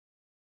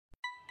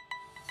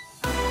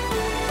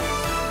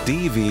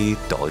DW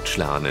Deutsch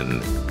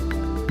lernen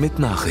mit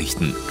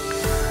Nachrichten.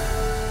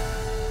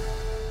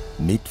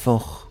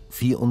 Mittwoch,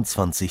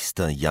 24.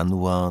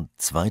 Januar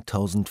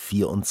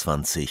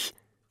 2024,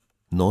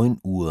 9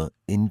 Uhr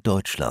in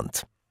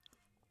Deutschland.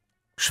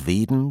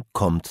 Schweden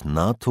kommt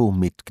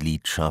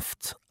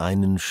NATO-Mitgliedschaft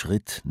einen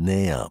Schritt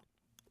näher.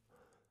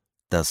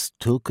 Das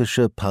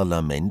türkische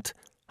Parlament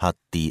hat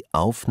die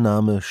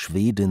Aufnahme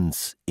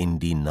Schwedens in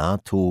die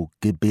NATO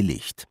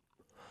gebilligt.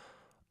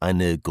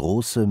 Eine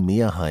große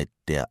Mehrheit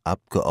der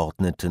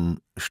Abgeordneten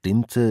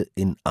stimmte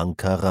in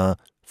Ankara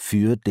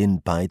für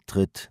den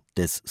Beitritt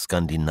des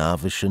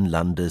skandinavischen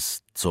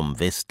Landes zum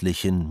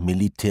westlichen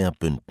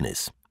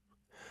Militärbündnis.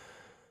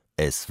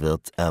 Es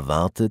wird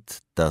erwartet,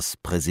 dass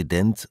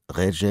Präsident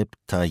Recep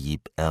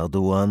Tayyip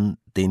Erdogan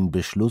den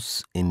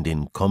Beschluss in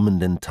den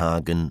kommenden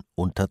Tagen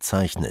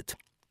unterzeichnet.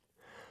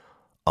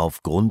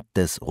 Aufgrund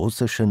des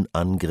russischen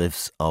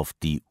Angriffs auf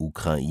die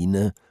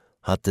Ukraine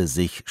hatte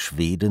sich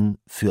Schweden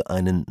für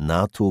einen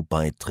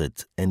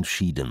NATO-Beitritt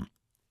entschieden.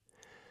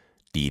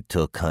 Die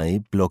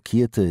Türkei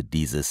blockierte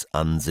dieses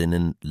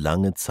Ansinnen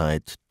lange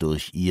Zeit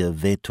durch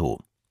ihr Veto.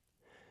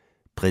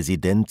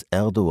 Präsident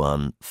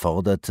Erdogan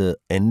forderte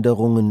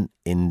Änderungen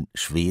in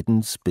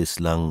Schwedens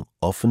bislang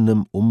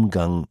offenem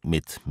Umgang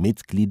mit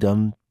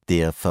Mitgliedern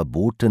der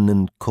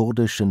verbotenen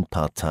kurdischen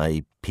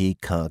Partei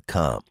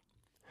PKK.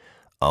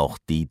 Auch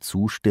die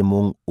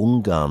Zustimmung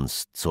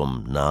Ungarns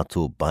zum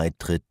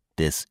NATO-Beitritt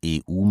des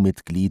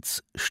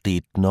EU-Mitglieds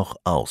steht noch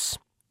aus.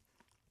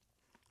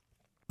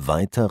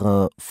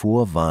 Weiterer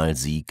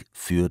Vorwahlsieg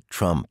für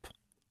Trump.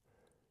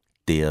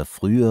 Der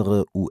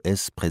frühere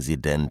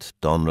US-Präsident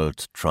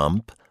Donald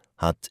Trump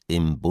hat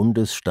im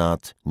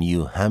Bundesstaat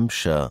New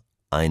Hampshire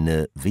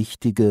eine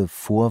wichtige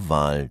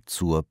Vorwahl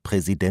zur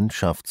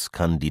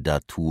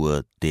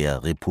Präsidentschaftskandidatur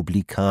der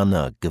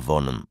Republikaner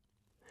gewonnen.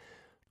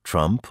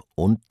 Trump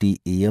und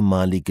die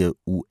ehemalige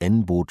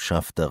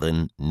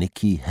UN-Botschafterin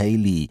Nikki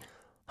Haley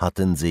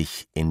hatten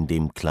sich in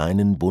dem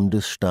kleinen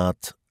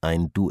Bundesstaat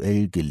ein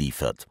Duell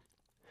geliefert.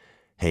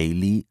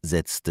 Haley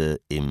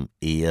setzte im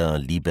eher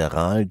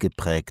liberal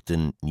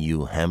geprägten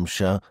New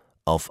Hampshire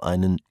auf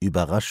einen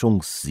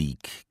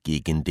Überraschungssieg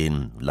gegen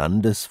den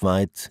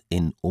landesweit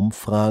in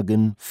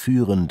Umfragen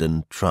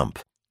führenden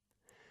Trump.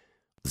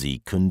 Sie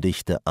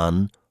kündigte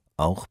an,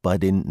 auch bei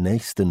den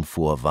nächsten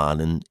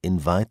Vorwahlen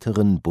in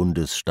weiteren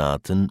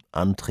Bundesstaaten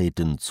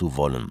antreten zu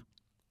wollen.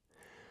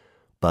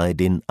 Bei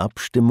den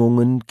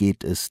Abstimmungen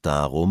geht es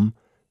darum,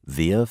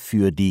 wer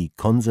für die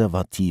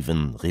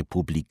konservativen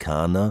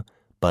Republikaner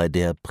bei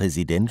der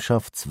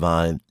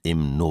Präsidentschaftswahl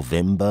im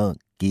November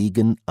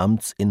gegen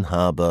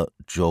Amtsinhaber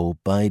Joe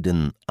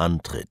Biden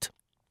antritt.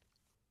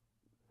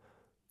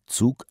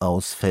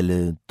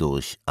 Zugausfälle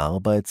durch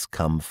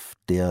Arbeitskampf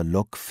der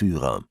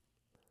Lokführer.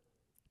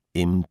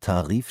 Im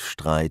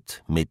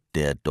Tarifstreit mit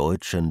der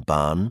Deutschen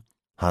Bahn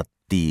hat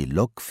die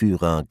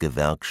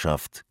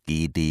Lokführergewerkschaft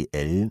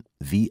GdL,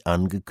 wie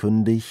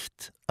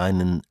angekündigt,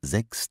 einen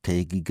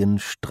 6-tägigen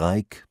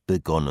Streik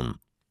begonnen.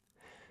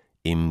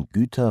 Im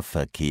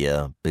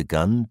Güterverkehr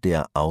begann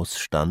der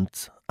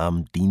Ausstand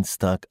am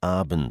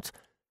Dienstagabend,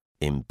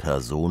 im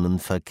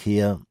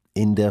Personenverkehr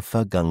in der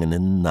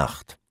vergangenen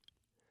Nacht.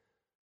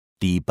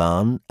 Die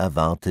Bahn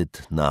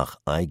erwartet nach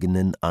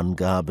eigenen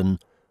Angaben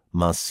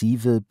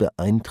massive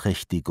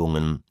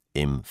Beeinträchtigungen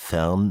im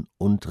Fern-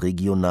 und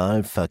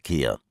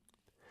Regionalverkehr.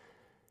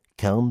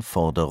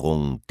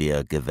 Kernforderung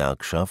der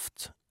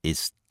Gewerkschaft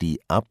ist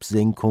die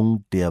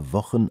Absenkung der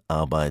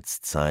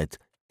Wochenarbeitszeit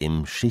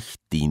im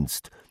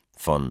Schichtdienst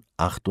von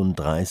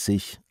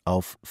 38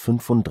 auf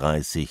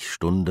 35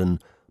 Stunden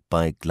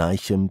bei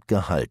gleichem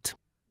Gehalt.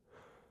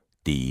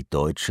 Die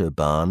Deutsche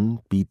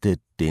Bahn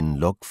bietet den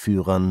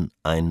Lokführern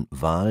ein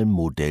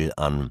Wahlmodell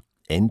an,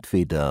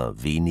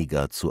 entweder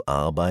weniger zu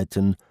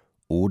arbeiten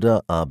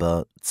oder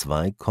aber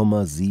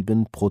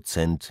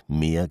 2,7%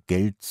 mehr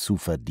Geld zu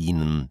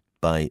verdienen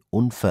bei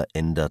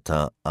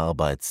unveränderter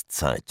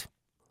Arbeitszeit.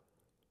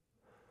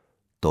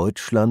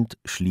 Deutschland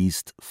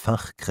schließt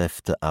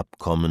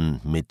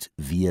Fachkräfteabkommen mit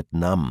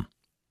Vietnam.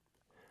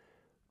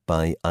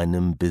 Bei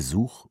einem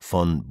Besuch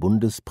von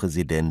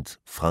Bundespräsident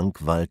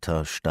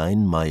Frank-Walter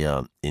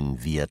Steinmeier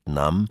in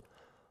Vietnam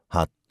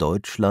hat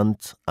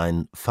Deutschland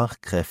ein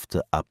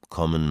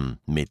Fachkräfteabkommen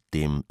mit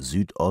dem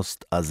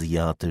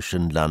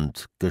südostasiatischen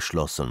Land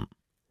geschlossen.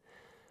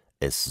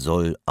 Es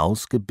soll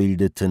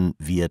ausgebildeten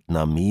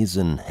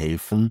Vietnamesen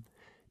helfen,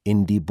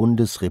 in die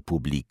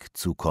Bundesrepublik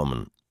zu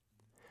kommen.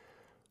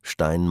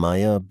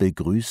 Steinmeier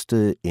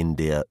begrüßte in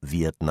der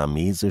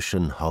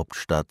vietnamesischen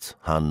Hauptstadt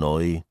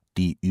Hanoi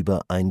die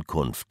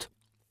Übereinkunft.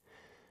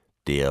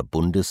 Der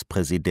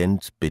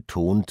Bundespräsident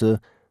betonte,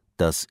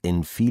 dass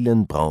in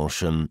vielen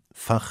Branchen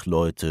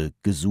Fachleute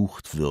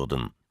gesucht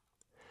würden.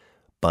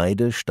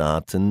 Beide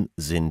Staaten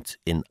sind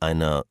in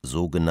einer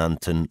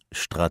sogenannten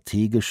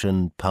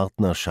strategischen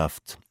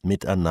Partnerschaft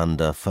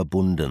miteinander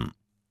verbunden.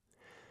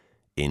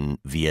 In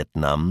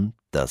Vietnam,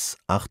 das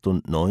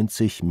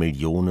 98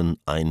 Millionen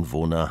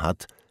Einwohner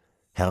hat,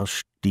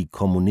 herrscht die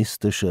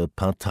Kommunistische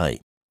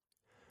Partei.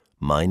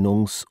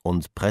 Meinungs-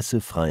 und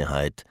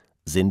Pressefreiheit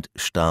sind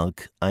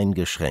stark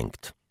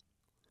eingeschränkt.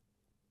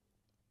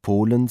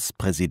 Polens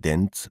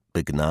Präsident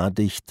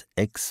begnadigt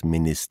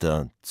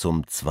Ex-Minister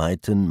zum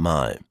 2.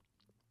 Mal.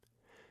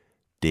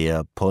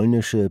 Der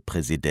polnische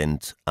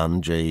Präsident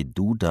Andrzej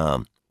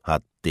Duda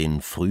hat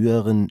den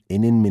früheren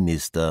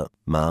Innenminister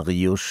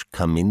Mariusz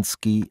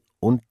Kaminski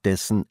und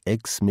dessen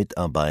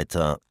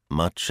Ex-Mitarbeiter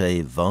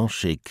Maciej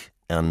Wąsik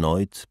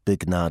erneut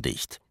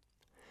begnadigt.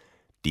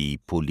 Die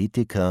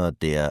Politiker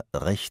der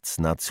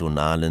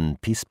rechtsnationalen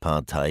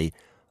PiS-Partei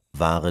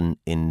waren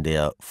in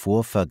der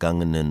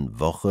vorvergangenen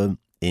Woche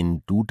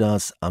in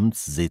Dudas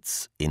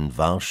Amtssitz in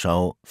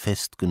Warschau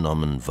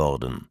festgenommen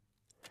worden.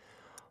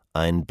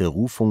 Ein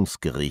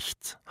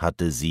Berufungsgericht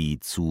hatte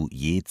sie zu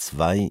je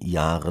 2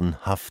 Jahren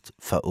Haft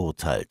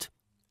verurteilt.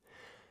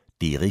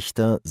 Die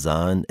Richter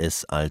sahen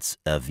es als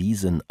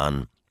erwiesen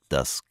an,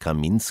 dass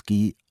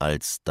Kaminski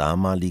als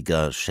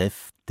damaliger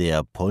Chef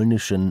der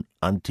polnischen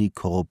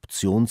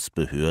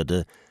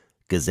Antikorruptionsbehörde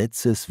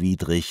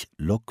gesetzeswidrig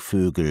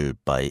Lockvögel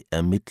bei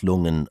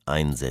Ermittlungen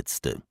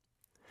einsetzte.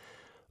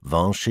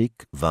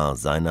 Wąsik war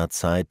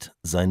seinerzeit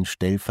sein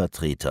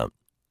Stellvertreter.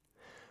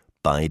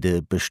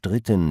 Beide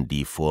bestritten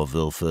die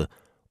Vorwürfe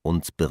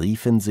und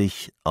beriefen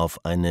sich auf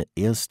eine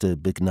erste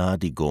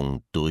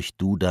Begnadigung durch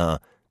Duda,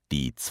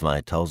 die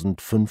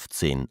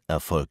 2015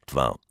 erfolgt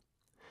war.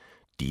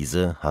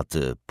 Diese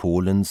hatte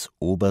Polens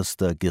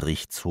oberster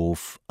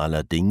Gerichtshof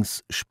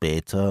allerdings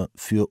später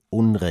für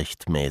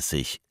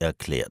unrechtmäßig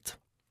erklärt.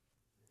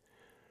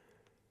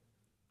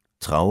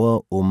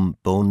 Trauer um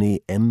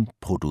Boney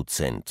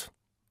M-Produzent.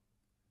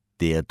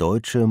 Der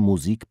deutsche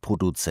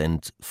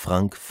Musikproduzent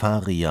Frank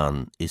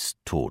Farian ist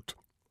tot.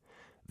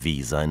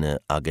 Wie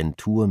seine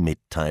Agentur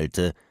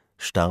mitteilte,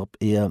 starb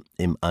er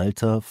im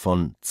Alter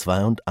von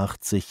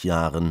 82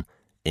 Jahren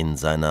in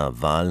seiner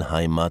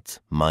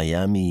Wahlheimat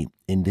Miami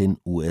in den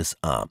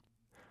USA.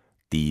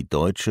 Die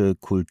deutsche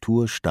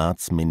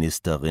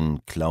Kulturstaatsministerin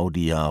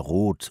Claudia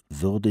Roth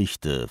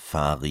würdigte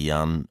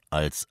Farian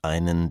als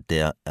einen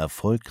der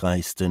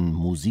erfolgreichsten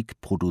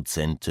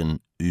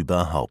Musikproduzenten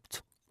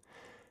überhaupt.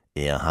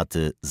 Er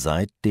hatte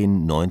seit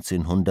den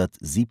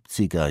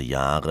 1970er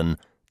Jahren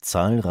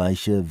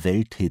zahlreiche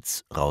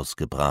Welthits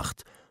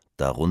rausgebracht,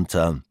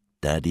 darunter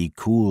Daddy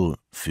Cool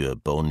für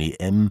Boney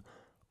M.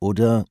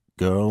 oder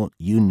Girl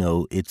You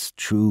Know It's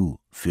True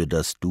für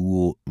das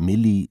Duo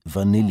Milli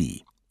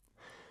Vanilli.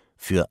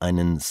 Für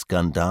einen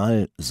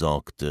Skandal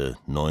sorgte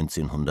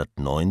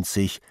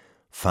 1990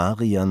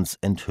 Farians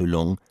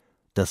Enthüllung,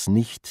 dass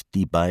nicht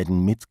die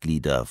beiden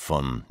Mitglieder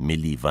von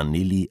Milli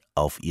Vanilli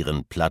auf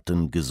ihren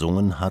Platten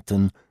gesungen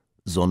hatten,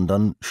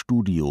 sondern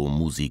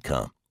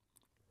Studiomusiker.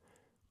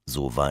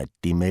 Soweit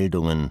die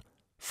Meldungen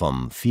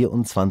vom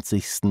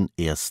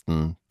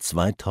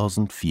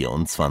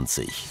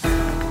 24.01.2024.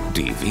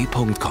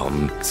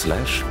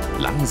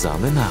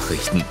 dw.com/langsame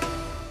Nachrichten